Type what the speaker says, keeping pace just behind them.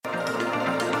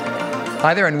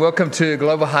Hi there and welcome to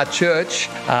Global Heart Church.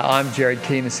 I'm Jared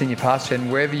Keehan, the Senior Pastor,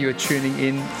 and wherever you are tuning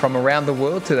in from around the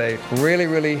world today,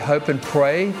 really hope and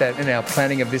pray that in our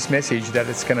planning of this message that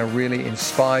it's going to really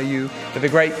inspire you for the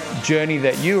great journey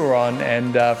that you are on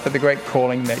and for the great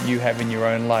calling that you have in your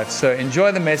own life. So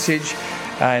enjoy the message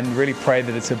and really pray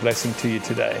that it's a blessing to you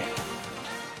today.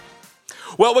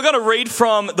 Well, we're going to read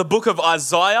from the book of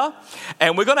Isaiah,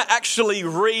 and we're going to actually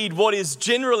read what is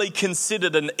generally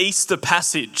considered an Easter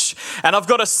passage. And I've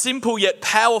got a simple yet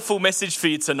powerful message for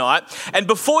you tonight. And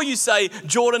before you say,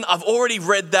 Jordan, I've already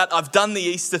read that, I've done the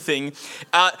Easter thing,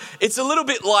 it's a little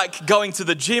bit like going to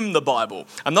the gym, the Bible.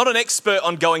 I'm not an expert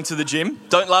on going to the gym.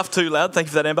 Don't laugh too loud. Thank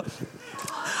you for that, Amber.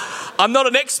 I'm not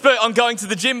an expert on going to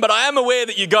the gym, but I am aware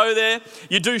that you go there,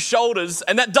 you do shoulders,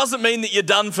 and that doesn't mean that you're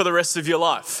done for the rest of your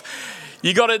life.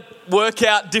 You got to work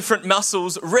out different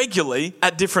muscles regularly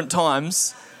at different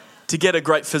times to get a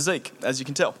great physique, as you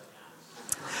can tell.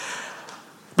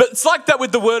 But it's like that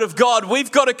with the Word of God.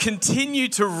 We've got to continue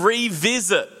to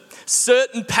revisit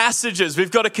certain passages.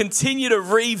 We've got to continue to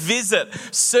revisit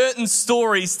certain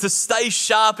stories to stay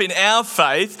sharp in our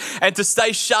faith and to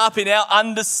stay sharp in our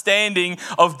understanding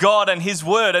of God and His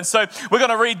Word. And so we're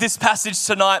going to read this passage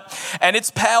tonight, and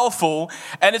it's powerful,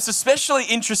 and it's especially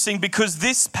interesting because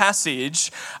this passage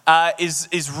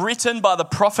is written by the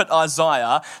prophet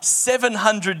Isaiah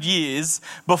 700 years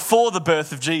before the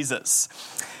birth of Jesus.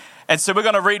 And so we're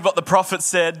going to read what the prophet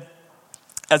said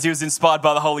as he was inspired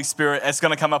by the Holy Spirit. It's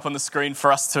going to come up on the screen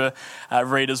for us to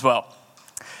read as well.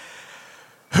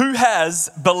 Who has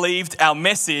believed our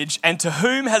message, and to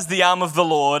whom has the arm of the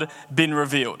Lord been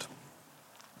revealed?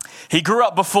 He grew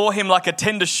up before him like a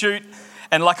tender shoot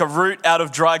and like a root out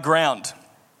of dry ground.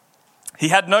 He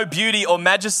had no beauty or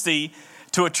majesty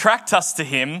to attract us to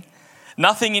him,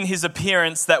 nothing in his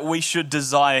appearance that we should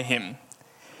desire him.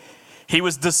 He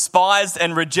was despised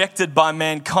and rejected by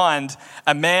mankind,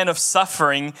 a man of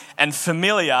suffering and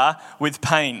familiar with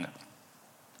pain.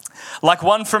 Like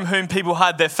one from whom people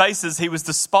hide their faces, he was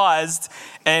despised,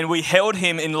 and we held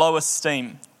him in low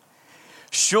esteem.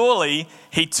 Surely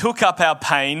he took up our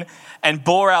pain and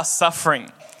bore our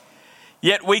suffering.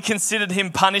 Yet we considered him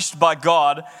punished by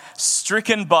God,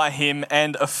 stricken by him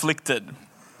and afflicted.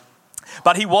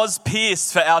 But he was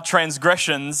pierced for our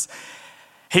transgressions.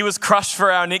 He was crushed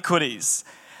for our iniquities.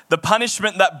 The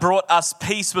punishment that brought us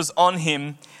peace was on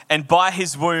him, and by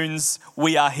his wounds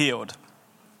we are healed.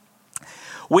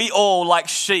 We all, like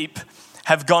sheep,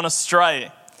 have gone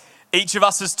astray. Each of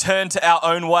us has turned to our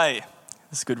own way.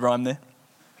 That's a good rhyme there.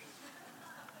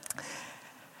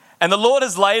 And the Lord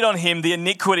has laid on him the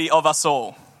iniquity of us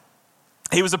all.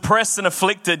 He was oppressed and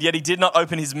afflicted, yet he did not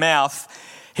open his mouth.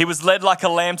 He was led like a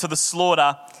lamb to the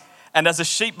slaughter, and as a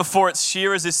sheep before its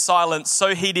shearers is silent,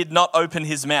 so he did not open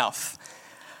his mouth.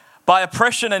 By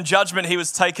oppression and judgment he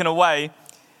was taken away.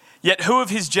 Yet who of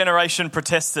his generation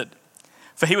protested?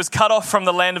 For he was cut off from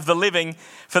the land of the living.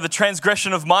 For the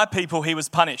transgression of my people he was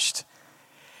punished.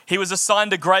 He was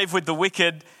assigned a grave with the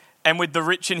wicked and with the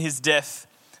rich in his death,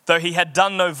 though he had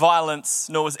done no violence,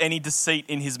 nor was any deceit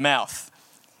in his mouth.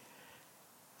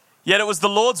 Yet it was the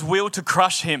Lord's will to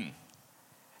crush him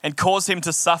and cause him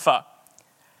to suffer.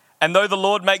 And though the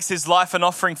Lord makes his life an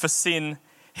offering for sin,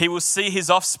 he will see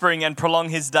his offspring and prolong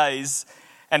his days,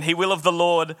 and the will of the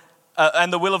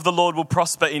Lord will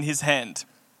prosper in his hand.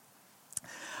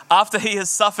 After he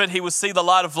has suffered, he will see the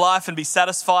light of life and be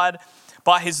satisfied.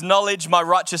 By his knowledge, my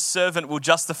righteous servant will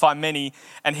justify many,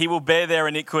 and he will bear their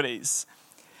iniquities.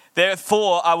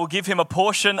 Therefore, I will give him a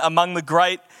portion among the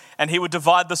great, and he will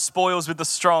divide the spoils with the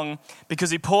strong,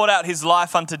 because he poured out his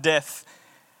life unto death,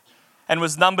 and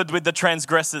was numbered with the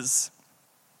transgressors.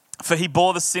 For he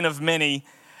bore the sin of many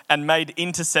and made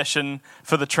intercession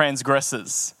for the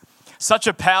transgressors. Such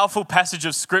a powerful passage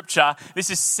of scripture. This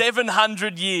is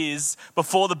 700 years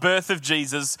before the birth of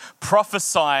Jesus,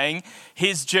 prophesying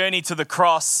his journey to the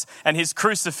cross and his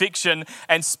crucifixion,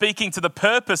 and speaking to the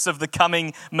purpose of the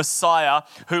coming Messiah,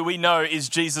 who we know is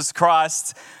Jesus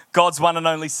Christ, God's one and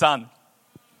only Son.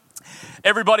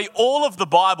 Everybody, all of the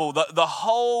Bible, the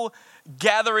whole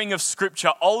gathering of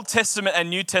scripture, Old Testament and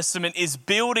New Testament, is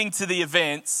building to the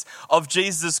events of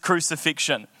Jesus'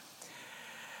 crucifixion.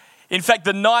 In fact,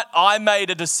 the night I made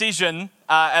a decision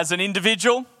as an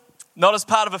individual, not as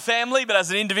part of a family, but as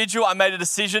an individual, I made a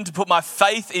decision to put my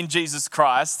faith in Jesus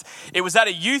Christ. It was at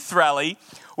a youth rally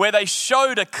where they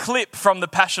showed a clip from The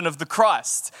Passion of the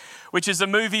Christ, which is a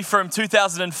movie from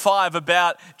 2005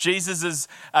 about Jesus'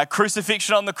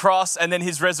 crucifixion on the cross and then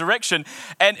his resurrection.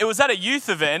 And it was at a youth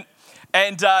event.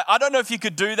 And I don't know if you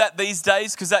could do that these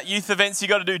days, because at youth events you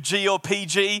got to do G or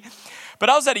PG. But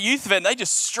I was at a youth event, they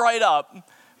just straight up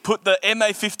put the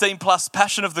MA15 Plus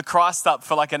Passion of the Christ up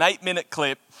for like an 8-minute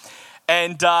clip.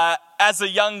 And as a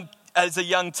young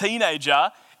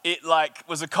teenager, it like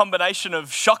was a combination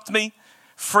of shocked me,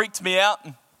 freaked me out,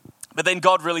 but then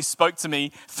God really spoke to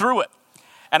me through it.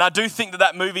 And I do think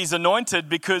that movie's anointed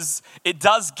because it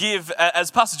does give,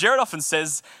 as Pastor Jared often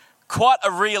says, quite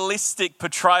a realistic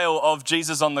portrayal of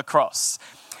Jesus on the cross.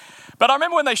 But I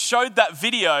remember when they showed that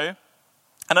video,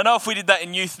 and I know if we did that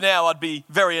in youth now, I'd be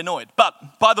very annoyed.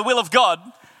 But by the will of God,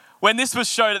 when this was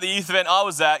showed at the youth event I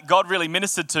was at, God really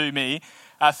ministered to me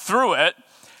through it,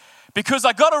 because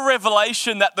I got a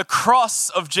revelation that the cross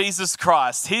of Jesus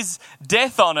Christ, his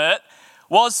death on it,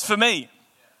 was for me.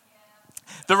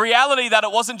 The reality that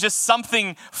it wasn't just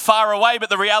something far away, but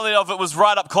the reality of it was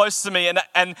right up close to me.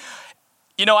 And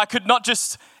you know, I could not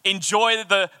just enjoy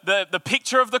the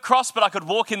picture of the cross, but I could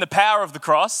walk in the power of the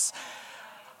cross.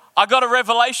 I got a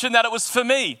revelation that it was for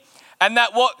me, and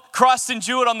that what Christ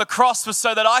endured on the cross was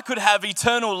so that I could have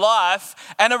eternal life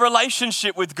and a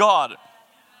relationship with God.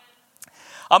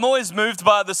 I'm always moved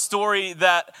by the story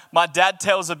that my dad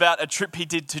tells about a trip he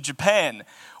did to Japan,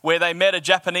 where they met a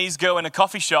Japanese girl in a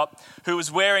coffee shop who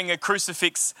was wearing a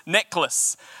crucifix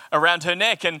necklace around her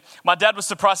neck. And my dad was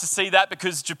surprised to see that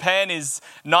because Japan is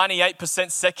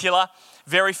 98% secular.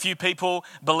 Very few people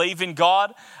believe in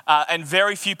God, and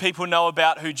very few people know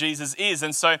about who Jesus is.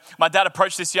 And so my dad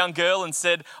approached this young girl and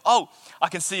said, "Oh, I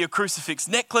can see your crucifix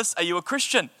necklace. Are you a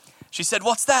Christian?" She said,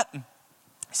 "What's that?"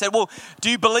 He said, "Well, do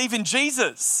you believe in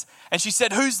Jesus?" And she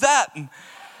said, "Who's that?"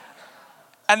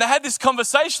 And they had this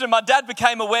conversation, and my dad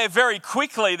became aware very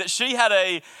quickly that she had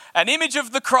an image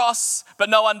of the cross, but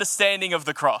no understanding of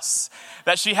the cross.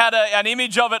 That she had an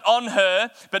image of it on her,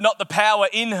 but not the power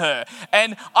in her.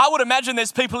 And I would imagine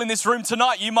there's people in this room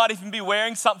tonight, you might even be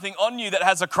wearing something on you that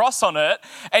has a cross on it.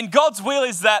 And God's will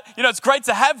is that, you know, it's great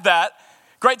to have that.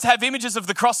 Great to have images of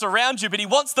the cross around you, but he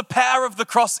wants the power of the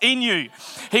cross in you.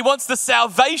 He wants the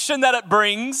salvation that it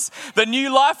brings, the new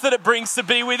life that it brings to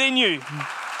be within you.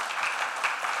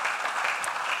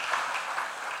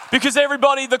 Because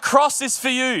everybody, the cross is for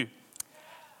you.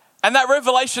 And that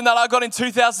revelation that I got in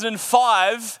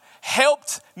 2005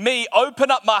 helped me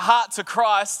open up my heart to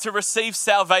Christ to receive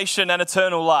salvation and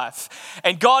eternal life.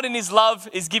 And God in his love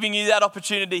is giving you that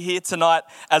opportunity here tonight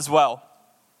as well.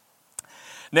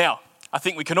 Now, I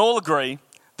think we can all agree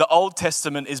the Old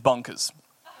Testament is bonkers.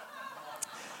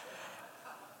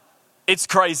 It's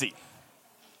crazy.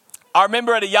 I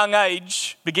remember at a young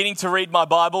age beginning to read my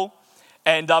Bible,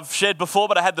 and I've shared before,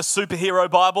 but I had the superhero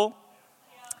Bible.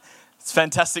 It's a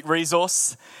fantastic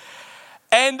resource.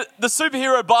 And the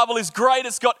superhero Bible is great.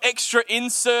 It's got extra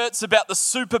inserts about the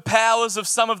superpowers of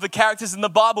some of the characters in the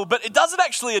Bible, but it doesn't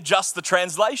actually adjust the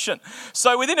translation.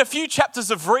 So within a few chapters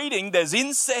of reading, there's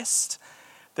incest.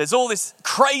 There's all this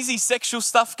crazy sexual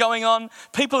stuff going on.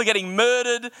 People are getting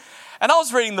murdered. And I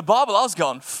was reading the Bible. I was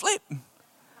going, flip.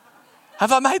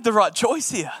 Have I made the right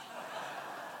choice here?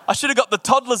 I should have got the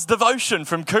toddler's devotion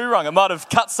from Coorong. I might have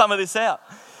cut some of this out.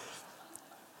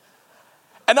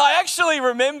 And I actually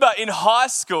remember in high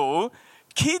school,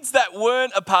 kids that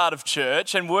weren't a part of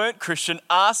church and weren't Christian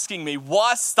asking me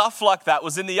why stuff like that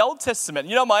was in the Old Testament.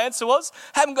 You know what my answer was?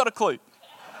 Haven't got a clue.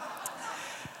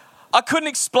 I couldn't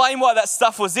explain why that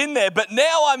stuff was in there, but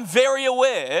now I'm very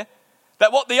aware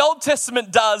that what the Old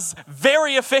Testament does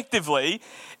very effectively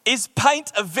is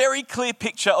paint a very clear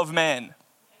picture of man.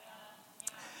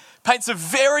 Paints a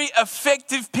very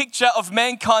effective picture of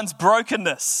mankind's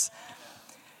brokenness.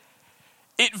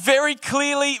 It very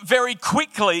clearly, very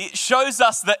quickly shows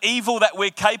us the evil that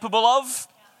we're capable of.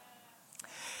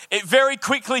 It very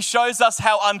quickly shows us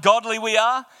how ungodly we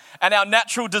are and our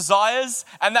natural desires,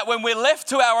 and that when we're left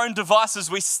to our own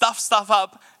devices, we stuff stuff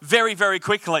up very, very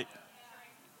quickly.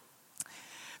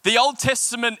 The Old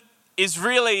Testament is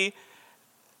really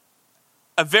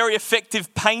a very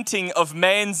effective painting of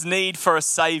man's need for a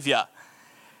savior.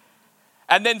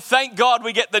 And then thank God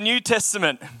we get the New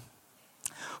Testament,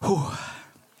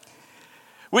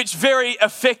 which very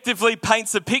effectively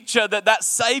paints a picture that that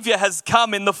savior has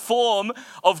come in the form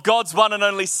of God's one and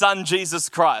only Son, Jesus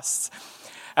Christ.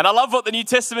 And I love what the New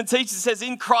Testament teaches. It says,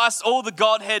 in Christ, all the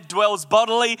Godhead dwells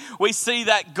bodily. We see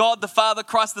that God, the Father,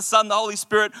 Christ, the Son, the Holy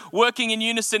Spirit, working in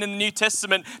unison in the New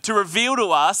Testament to reveal to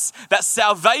us that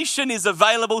salvation is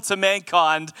available to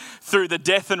mankind through the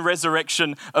death and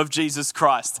resurrection of Jesus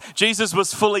Christ. Jesus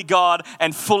was fully God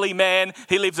and fully man.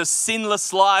 He lived a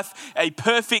sinless life, a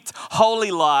perfect, holy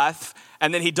life,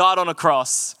 and then he died on a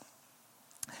cross.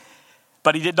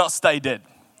 But he did not stay dead.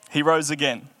 He rose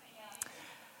again.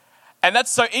 And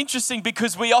that's so interesting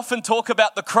because we often talk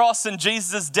about the cross and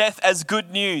Jesus' death as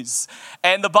good news.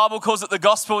 And the Bible calls it the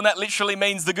gospel, and that literally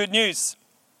means the good news.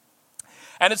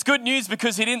 And it's good news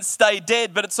because he didn't stay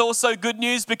dead, but it's also good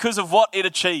news because of what it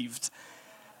achieved.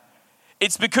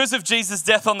 It's because of Jesus'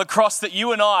 death on the cross that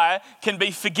you and I can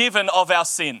be forgiven of our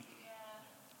sin.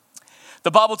 The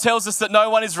Bible tells us that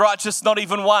no one is righteous, not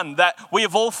even one, that we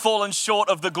have all fallen short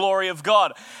of the glory of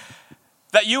God,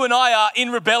 that you and I are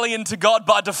in rebellion to God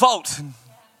by default.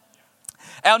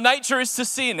 Our nature is to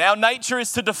sin. Our nature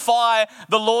is to defy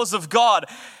the laws of God.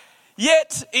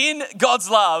 Yet, in God's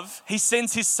love, he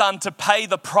sends his son to pay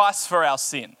the price for our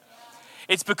sin.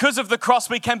 It's because of the cross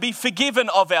we can be forgiven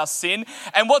of our sin.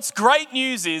 And what's great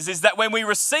news is that when we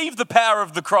receive the power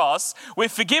of the cross, we're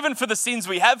forgiven for the sins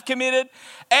we have committed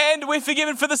and we're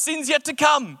forgiven for the sins yet to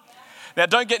come. Now,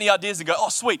 don't get any ideas and go, oh,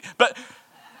 sweet. But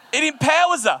it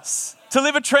empowers us to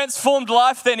live a transformed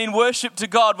life then in worship to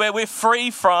God where we're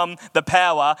free from the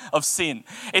power of sin.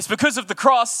 It's because of the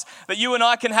cross that you and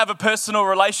I can have a personal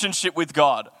relationship with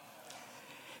God.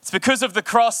 It's because of the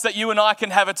cross that you and I can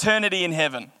have eternity in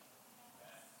heaven.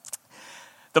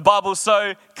 The Bible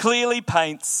so clearly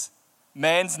paints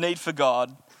man's need for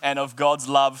God and of God's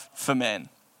love for man.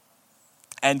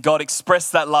 And God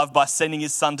expressed that love by sending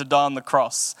his son to die on the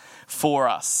cross for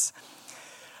us.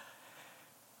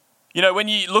 You know, when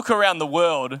you look around the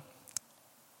world,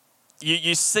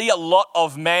 you see a lot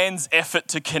of man's effort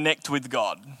to connect with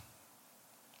God.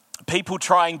 People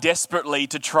trying desperately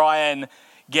to try and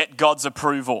get God's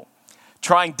approval,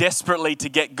 trying desperately to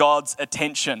get God's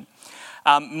attention.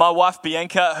 My wife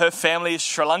Bianca, her family is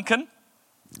Sri Lankan.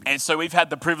 And so we've had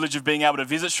the privilege of being able to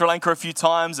visit Sri Lanka a few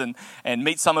times and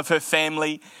meet some of her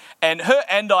family. And her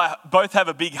and I both have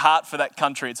a big heart for that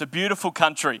country. It's a beautiful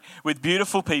country with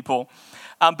beautiful people.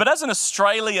 But as an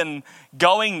Australian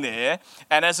going there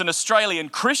and as an Australian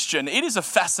Christian, it is a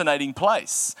fascinating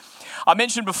place. I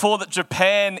mentioned before that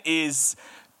Japan is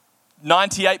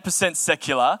 98%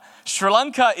 secular. Sri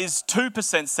Lanka is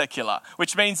 2% secular,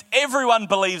 which means everyone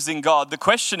believes in God. The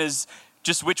question is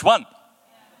just which one?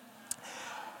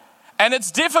 And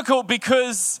it's difficult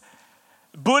because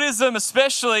Buddhism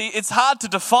especially, it's hard to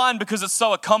define because it's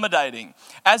so accommodating,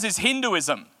 as is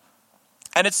Hinduism.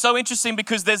 And it's so interesting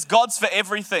because there's gods for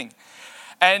everything.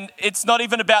 And it's not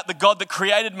even about the God that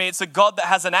created me. It's a God that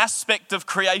has an aspect of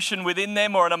creation within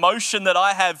them or an emotion that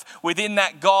I have within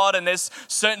that God. And there's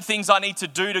certain things I need to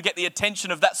do to get the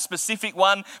attention of that specific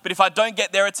one. But if I don't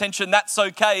get their attention, that's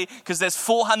okay because there's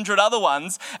 400 other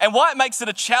ones. And why it makes it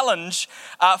a challenge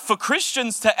for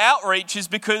Christians to outreach is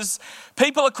because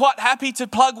people are quite happy to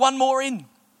plug one more in.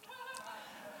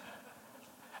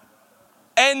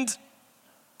 And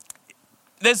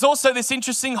there's also this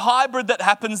interesting hybrid that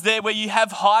happens there where you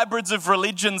have hybrids of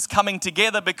religions coming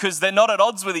together because they're not at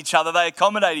odds with each other, they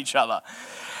accommodate each other.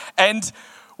 And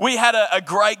we had a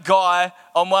great guy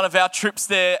on one of our trips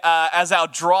there as our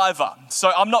driver.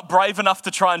 So I'm not brave enough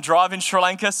to try and drive in Sri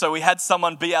Lanka, so we had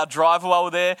someone be our driver while we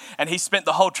were there, and he spent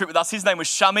the whole trip with us. His name was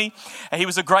Shami, and he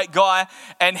was a great guy.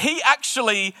 And he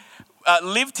actually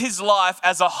lived his life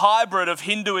as a hybrid of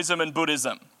Hinduism and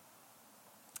Buddhism.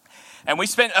 And we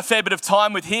spent a fair bit of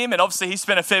time with him, and obviously he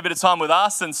spent a fair bit of time with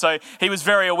us, and so he was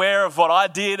very aware of what I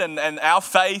did and our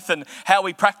faith and how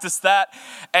we practiced that.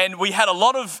 And we had a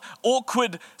lot of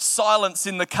awkward silence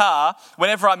in the car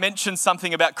whenever I mentioned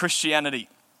something about Christianity.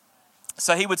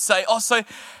 So he would say, oh, so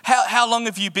how long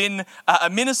have you been a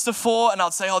minister for? And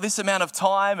I'd say, oh, this amount of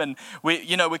time, and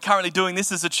we're currently doing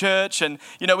this as a church, and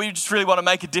we just really want to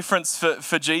make a difference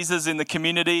for Jesus in the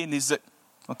community. And he's like,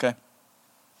 okay.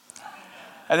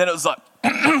 And then it was like,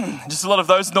 just a lot of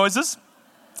those noises.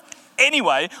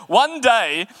 Anyway, one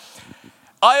day,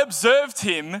 I observed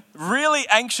him really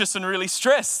anxious and really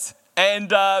stressed. And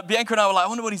Bianca and I were like, I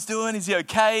wonder what he's doing. Is he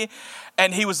okay?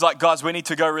 And he was like, guys, we need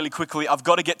to go really quickly. I've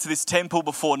got to get to this temple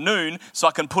before noon so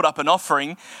I can put up an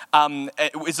offering.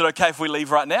 Is it okay if we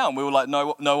leave right now? And we were like,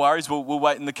 no worries. We'll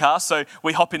wait in the car. So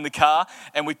we hop in the car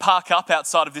and we park up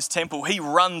outside of this temple. He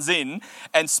runs in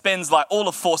and spends like all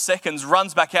of 4 seconds,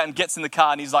 runs back out and gets in the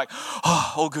car. And he's like,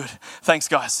 oh, all good. Thanks,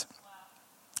 guys.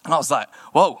 And I was like,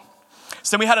 whoa.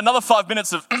 So we had another 5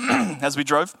 minutes of as we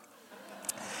drove.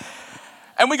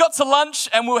 And we got to lunch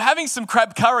and we were having some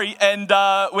crab curry and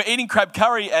we're eating crab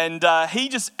curry and he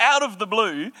just out of the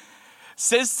blue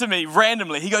says to me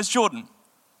randomly, he goes, Jordan,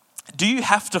 do you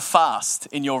have to fast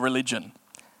in your religion?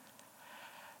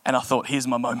 And I thought, here's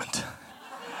my moment.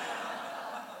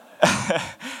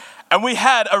 And we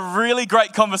had a really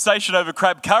great conversation over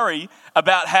crab curry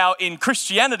about how in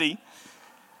Christianity,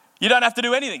 you don't have to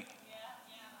do anything.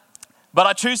 But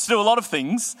I choose to do a lot of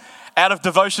things out of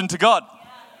devotion to God.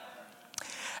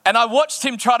 And I watched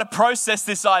him try to process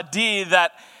this idea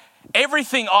that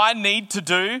everything I need to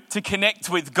do to connect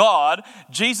with God,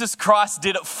 Jesus Christ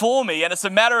did it for me. And it's a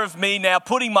matter of me now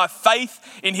putting my faith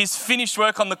in his finished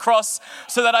work on the cross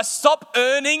so that I stop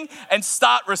earning and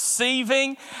start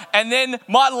receiving. And then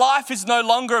my life is no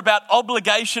longer about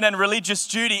obligation and religious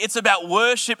duty. It's about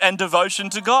worship and devotion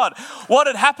to God. What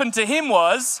had happened to him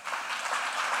was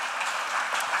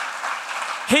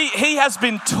he has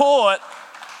been taught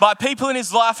by people in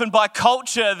his life and by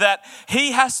culture that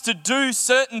he has to do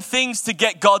certain things to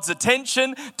get God's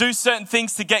attention, do certain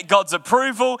things to get God's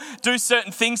approval, do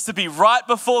certain things to be right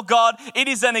before God. It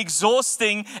is an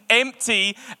exhausting,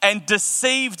 empty, and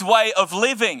deceived way of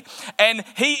living. And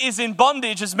he is in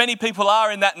bondage, as many people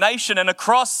are in that nation and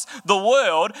across the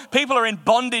world. People are in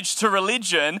bondage to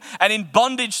religion and in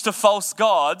bondage to false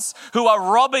gods who are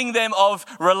robbing them of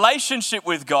relationship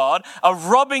with God, are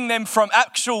robbing them from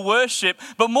actual worship,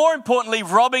 but more importantly,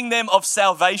 robbing them of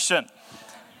salvation.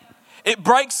 It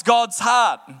breaks God's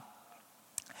heart.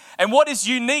 And what is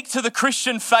unique to the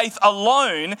Christian faith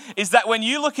alone is that when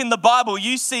you look in the Bible,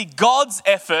 you see God's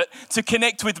effort to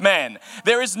connect with man.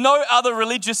 There is no other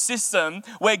religious system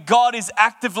where God is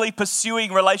actively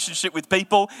pursuing relationship with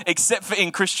people except for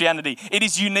in Christianity. It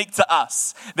is unique to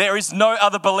us. There is no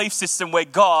other belief system where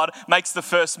God makes the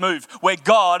first move, where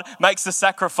God makes the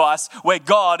sacrifice, where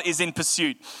God is in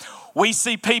pursuit. We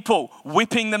see people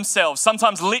whipping themselves,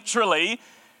 sometimes literally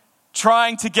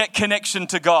trying to get connection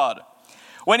to God.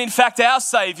 When in fact our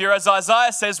Savior, as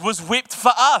Isaiah says, was whipped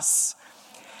for us.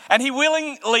 And he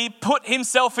willingly put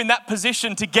himself in that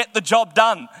position to get the job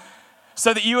done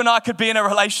so that you and I could be in a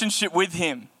relationship with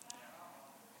him.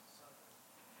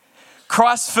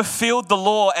 Christ fulfilled the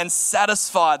law and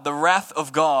satisfied the wrath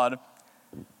of God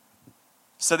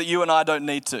so that you and I don't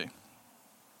need to.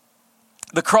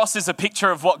 The cross is a picture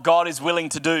of what God is willing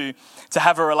to do to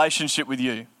have a relationship with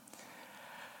you.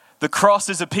 The cross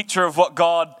is a picture of what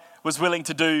God was willing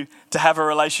to do to have a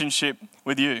relationship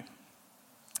with you.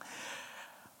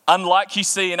 Unlike you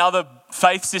see in other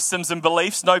faith systems and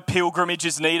beliefs, no pilgrimage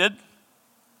is needed.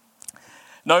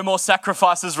 No more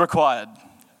sacrifices required.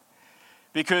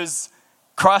 Because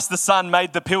Christ the Son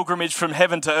made the pilgrimage from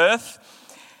heaven to earth,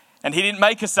 and he didn't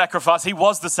make a sacrifice, he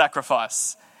was the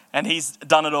sacrifice, and he's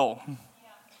done it all.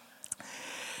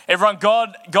 Everyone,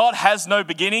 God has no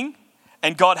beginning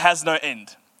and God has no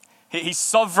end. He's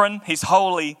sovereign, he's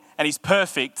holy, and he's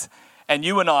perfect, and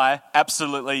you and I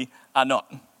absolutely are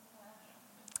not.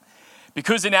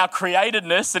 Because in our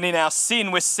createdness and in our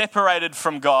sin, we're separated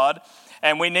from God,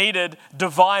 and we needed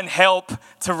divine help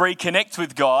to reconnect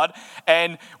with God,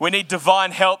 and we need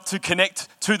divine help to connect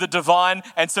to the divine,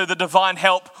 and so the divine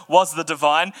help was the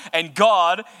divine, and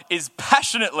God is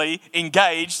passionately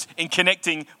engaged in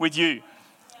connecting with you.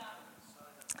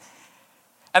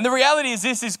 And the reality is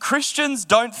this, is Christians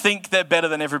don't think they're better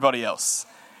than everybody else,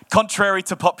 contrary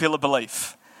to popular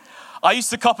belief. I used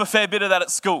to cop a fair bit of that at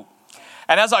school.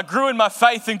 And as I grew in my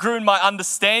faith and grew in my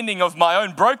understanding of my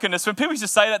own brokenness, when people used to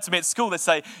say that to me at school, they'd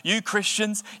say, you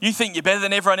Christians, you think you're better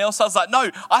than everyone else? I was like,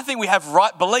 no, I think we have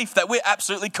right belief that we're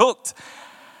absolutely cooked.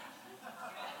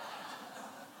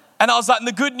 And I was like, and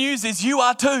the good news is you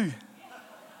are too. And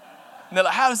they're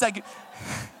like, how does that get...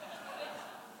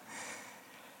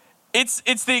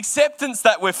 It's the acceptance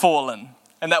that we're fallen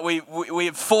and that we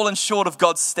have fallen short of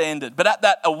God's standard. But at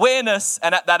that awareness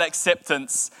and at that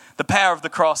acceptance, the power of the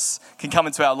cross can come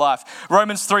into our life.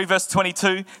 Romans 3 verse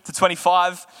 22 to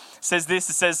 25 says this.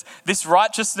 It says, this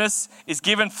righteousness is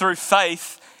given through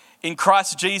faith in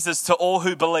Christ Jesus to all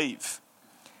who believe.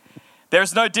 There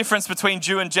is no difference between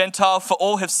Jew and Gentile, for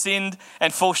all have sinned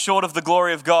and fall short of the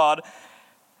glory of God.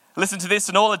 Listen to this,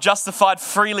 and all are justified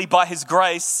freely by his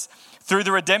grace through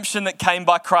the redemption that came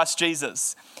by Christ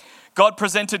Jesus. God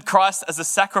presented Christ as a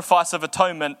sacrifice of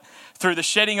atonement through the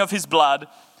shedding of his blood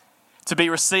to be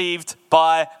received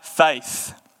by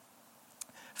faith.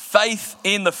 Faith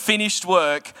in the finished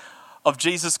work of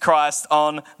Jesus Christ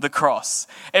on the cross.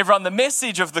 Everyone, the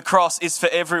message of the cross is for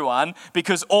everyone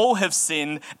because all have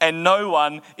sinned and no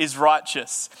one is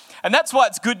righteous. And that's why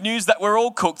it's good news that we're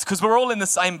all cooked, because we're all in the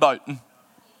same boat.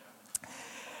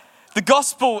 The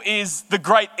gospel is the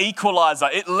great equalizer.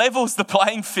 It levels the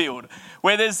playing field.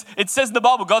 It says in the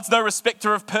Bible, God's no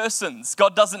respecter of persons.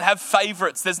 God doesn't have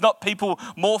favorites. There's not people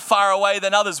more far away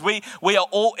than others. We are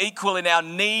all equal in our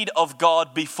need of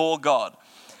God before God.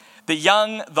 The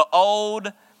young, the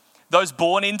old, those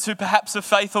born into perhaps a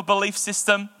faith or belief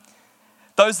system,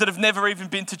 those that have never even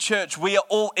been to church, we are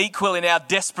all equal in our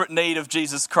desperate need of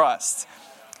Jesus Christ.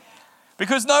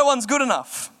 Because no one's good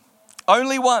enough.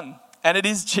 Only one. And it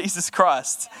is Jesus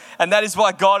Christ. And that is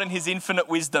why God in his infinite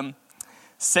wisdom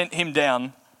sent him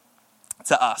down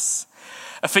to us.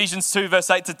 Ephesians 2 verse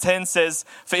 8 to 10 says,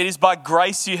 "For it is by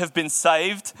grace you have been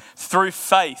saved through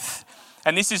faith.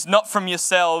 And this is not from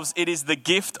yourselves, it is the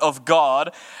gift of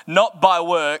God, not by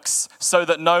works, so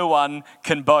that no one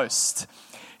can boast."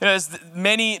 You know, there's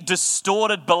many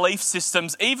distorted belief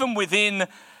systems, even within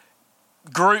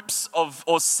groups of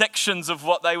or sections of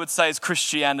what they would say is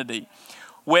Christianity,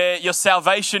 where your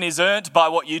salvation is earned by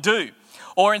what you do.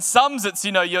 Or in some, it's,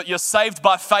 you're saved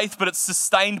by faith, but it's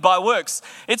sustained by works.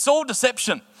 It's all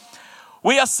deception.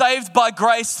 We are saved by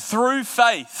grace through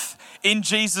faith in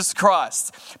Jesus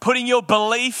Christ, putting your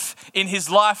belief in his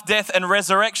life, death, and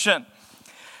resurrection.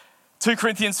 2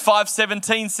 Corinthians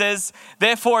 5:17 says,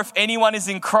 "Therefore, if anyone is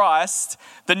in Christ,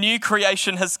 the new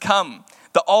creation has come.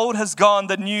 The old has gone,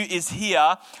 the new is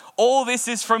here. All this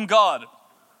is from God,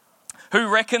 who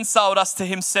reconciled us to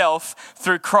himself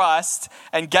through Christ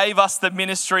and gave us the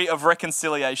ministry of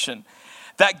reconciliation.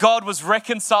 That God was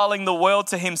reconciling the world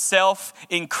to himself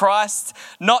in Christ,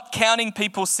 not counting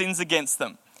people's sins against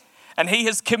them. And he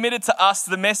has committed to us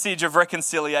the message of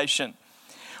reconciliation.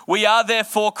 We are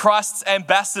therefore Christ's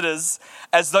ambassadors,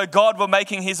 as though God were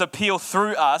making his appeal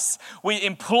through us. We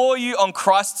implore you on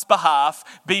Christ's behalf,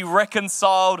 be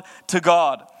reconciled to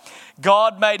God.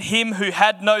 God made him who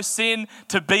had no sin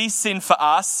to be sin for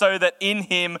us, so that in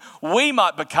him we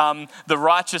might become the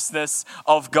righteousness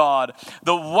of God."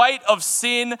 The weight of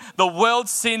sin, the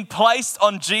world's sin, placed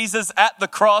on Jesus at the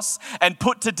cross and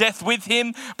put to death with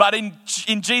him. But in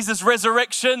Jesus'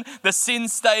 resurrection, the sin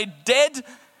stayed dead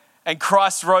and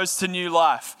Christ rose to new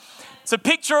life. It's a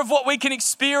picture of what we can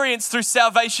experience through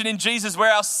salvation in Jesus,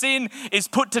 where our sin is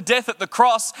put to death at the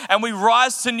cross and we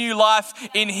rise to new life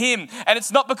in him. And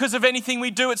it's not because of anything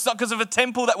we do. It's not because of a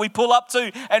temple that we pull up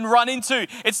to and run into.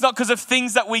 It's not because of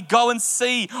things that we go and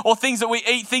see or things that we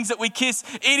eat, things that we kiss.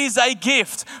 It is a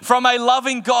gift from a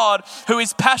loving God who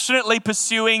is passionately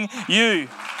pursuing you.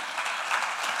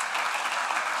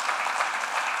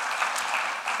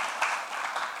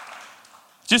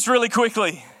 Just really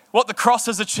quickly, what the cross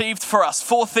has achieved for us.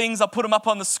 4 things, I'll put them up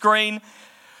on the screen.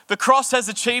 The cross has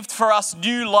achieved for us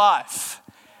new life.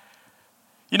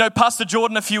 You know, Pastor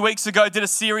Jordan a few weeks ago did a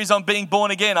series on being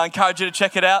born again. I encourage you to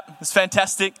check it out. It's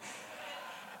fantastic.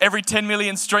 Every 10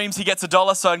 million streams, he gets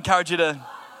 $1, so I encourage you to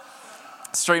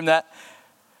stream that.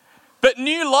 But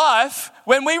new life,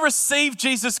 when we receive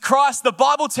Jesus Christ, the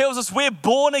Bible tells us we're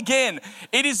born again.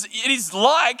 It is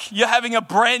like you're having a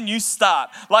brand new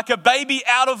start. Like a baby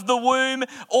out of the womb,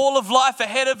 all of life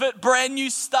ahead of it, brand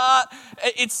new start.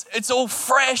 It's all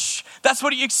fresh. That's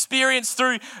what you experience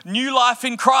through new life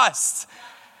in Christ.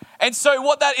 And so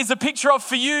what that is a picture of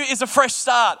for you is a fresh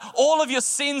start. All of your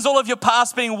sins, all of your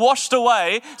past being washed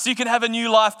away so you can have a new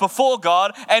life before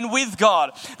God and with God.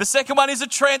 The second one is a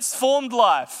transformed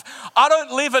life. I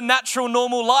don't live a natural,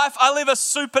 normal life. I live a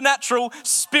supernatural,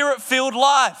 spirit-filled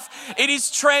life. It is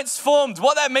transformed.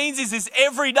 What that means is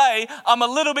every day I'm a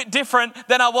little bit different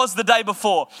than I was the day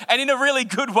before. And in a really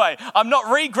good way. I'm not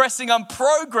regressing, I'm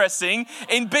progressing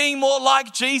in being more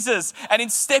like Jesus and in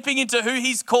stepping into who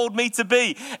he's called me to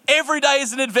be. Every day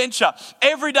is an adventure.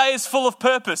 Every day is full of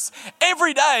purpose.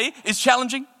 Every day is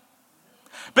challenging.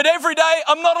 But every day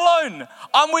I'm not alone.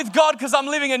 I'm with God because I'm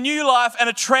living a new life and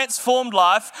a transformed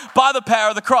life by the power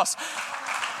of the cross.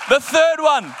 The third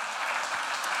one,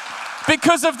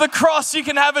 because of the cross, you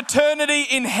can have eternity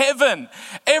in heaven.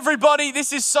 Everybody,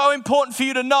 this is so important for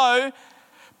you to know.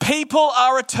 People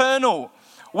are eternal.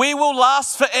 We will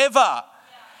last forever.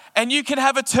 And you can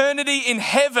have eternity in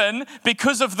heaven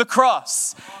because of the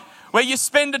cross, where you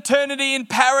spend eternity in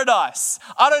paradise.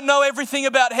 I don't know everything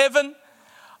about heaven.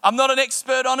 I'm not an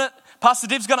expert on it. Pastor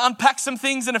Dib's going to unpack some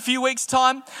things in a few weeks'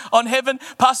 time on heaven.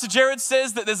 Pastor Jared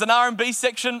says that there's an R&B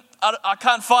section. I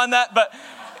can't find that, but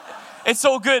it's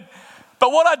all good.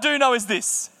 But what I do know is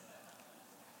this,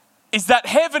 is that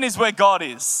heaven is where God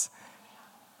is.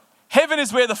 Heaven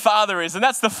is where the Father is, and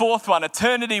that's the fourth one,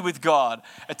 eternity with God.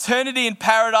 Eternity in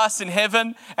paradise in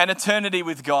heaven and eternity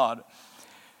with God.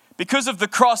 Because of the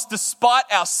cross, despite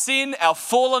our sin, our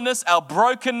fallenness, our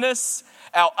brokenness,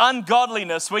 our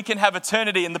ungodliness, we can have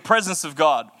eternity in the presence of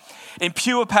God, in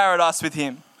pure paradise with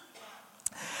him.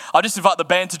 I'll just invite the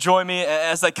band to join me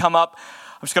as they come up.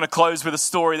 I'm just going to close with a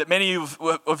story that many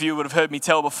of you would have heard me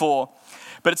tell before,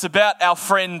 but it's about our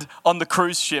friend on the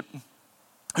cruise ship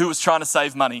who was trying to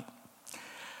save money.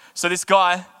 So this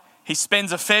guy, he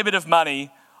spends a fair bit of money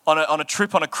on a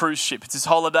trip on a cruise ship. It's his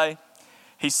holiday.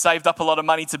 He's saved up a lot of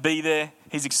money to be there.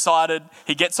 He's excited.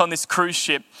 He gets on this cruise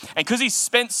ship. And because he's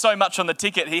spent so much on the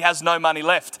ticket, he has no money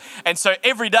left. And so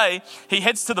every day he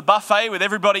heads to the buffet with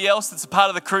everybody else that's a part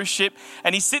of the cruise ship.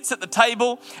 And he sits at the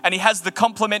table and he has the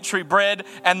complimentary bread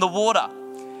and the water.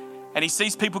 And he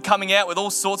sees people coming out with all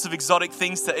sorts of exotic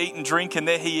things to eat and drink. And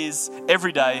there he is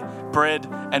every day, bread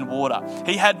and water.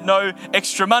 He had no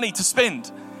extra money to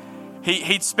spend.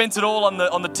 He'd spent it all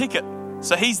on the ticket.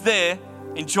 So he's there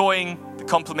enjoying the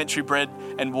complimentary bread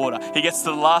and water. He gets to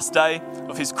the last day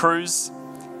of his cruise,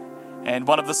 and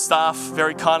one of the staff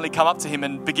very kindly come up to him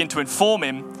and begin to inform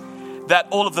him that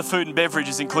all of the food and beverage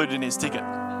is included in his ticket.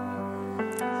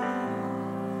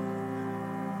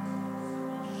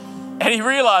 And he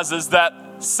realizes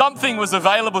that something was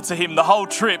available to him the whole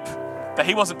trip that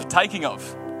he wasn't partaking of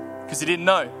because he didn't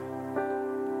know.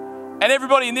 And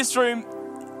everybody in this room,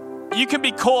 you can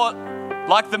be caught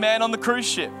like the man on the cruise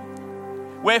ship,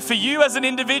 where for you as an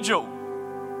individual,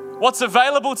 what's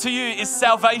available to you is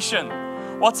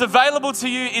salvation. What's available to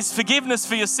you is forgiveness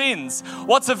for your sins.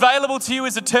 What's available to you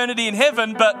is eternity in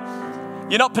heaven, but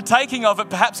you're not partaking of it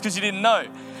perhaps because you didn't know.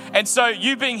 And so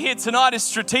you being here tonight is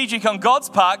strategic on God's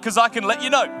part, because I can let you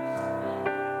know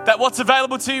that what's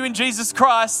available to you in Jesus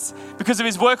Christ because of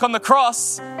his work on the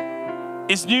cross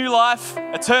is new life,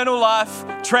 eternal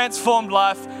life, transformed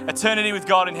life, eternity with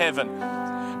God in heaven.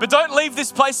 But don't leave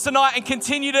this place tonight and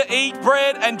continue to eat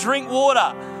bread and drink water.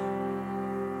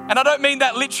 And I don't mean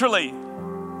that literally.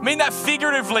 I mean that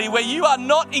figuratively, where you are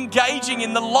not engaging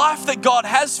in the life that God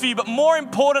has for you, but more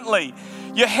importantly,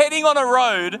 you're heading on a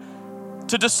road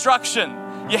to destruction.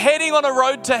 You're heading on a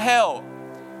road to hell.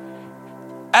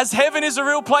 As heaven is a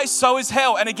real place, so is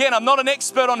hell. And again, I'm not an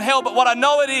expert on hell, but what I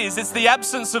know it is, it's the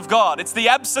absence of God. It's the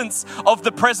absence of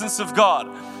the presence of God.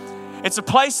 It's a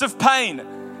place of pain.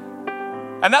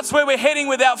 And that's where we're heading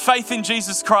without faith in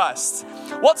Jesus Christ.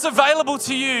 What's available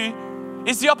to you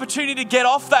is the opportunity to get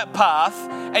off that path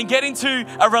and get into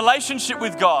a relationship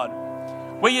with God,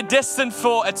 where you're destined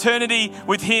for eternity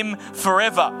with him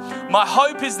forever. My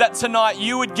hope is that tonight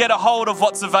you would get a hold of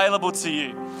what's available to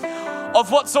you,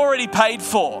 of what's already paid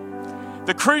for.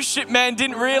 The cruise ship man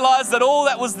didn't realize that all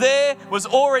that was there was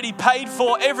already paid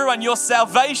for. Everyone, your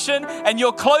salvation and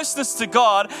your closeness to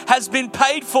God has been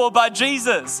paid for by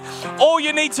Jesus. All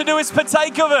you need to do is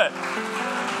partake of it.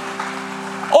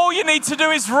 All you need to do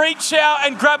is reach out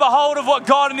and grab a hold of what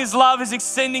God in his love is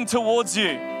extending towards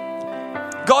you.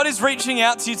 God is reaching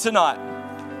out to you tonight,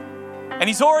 and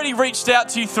he's already reached out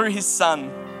to you through his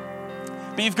son.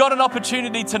 But you've got an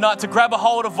opportunity tonight to grab a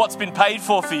hold of what's been paid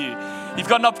for you. You've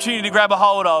got an opportunity to grab a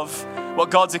hold of what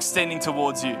God's extending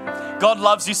towards you. God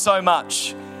loves you so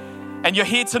much. And you're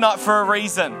here tonight for a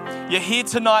reason. You're here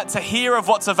tonight to hear of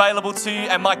what's available to you.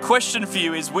 And my question for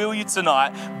you is, will you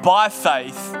tonight, by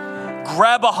faith,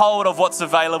 grab a hold of what's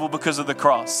available because of the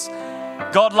cross?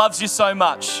 God loves you so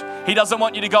much. He doesn't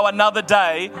want you to go another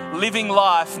day living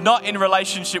life not in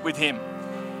relationship with him.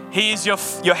 He is your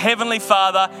heavenly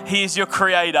Father. He is your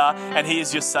creator, and he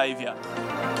is your savior.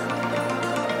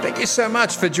 Thank you so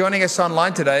much for joining us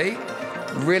online today.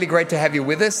 Really great to have you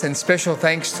with us, and special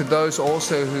thanks to those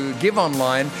also who give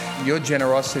online. Your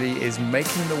generosity is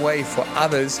making the way for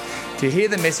others to hear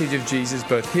the message of Jesus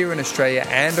both here in Australia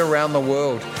and around the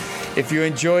world. If you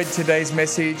enjoyed today's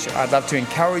message, I'd love to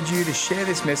encourage you to share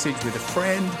this message with a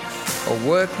friend, a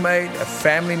workmate, a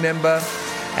family member,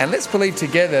 and let's believe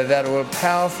together that it will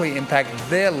powerfully impact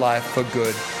their life for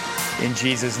good in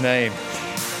Jesus' name.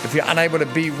 If you're unable to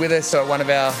be with us at one of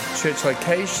our church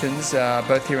locations,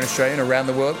 both here in Australia and around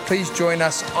the world, please join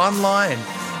us online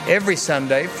every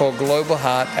Sunday for Global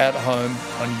Heart at Home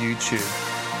on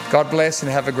YouTube. God bless and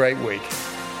have a great week.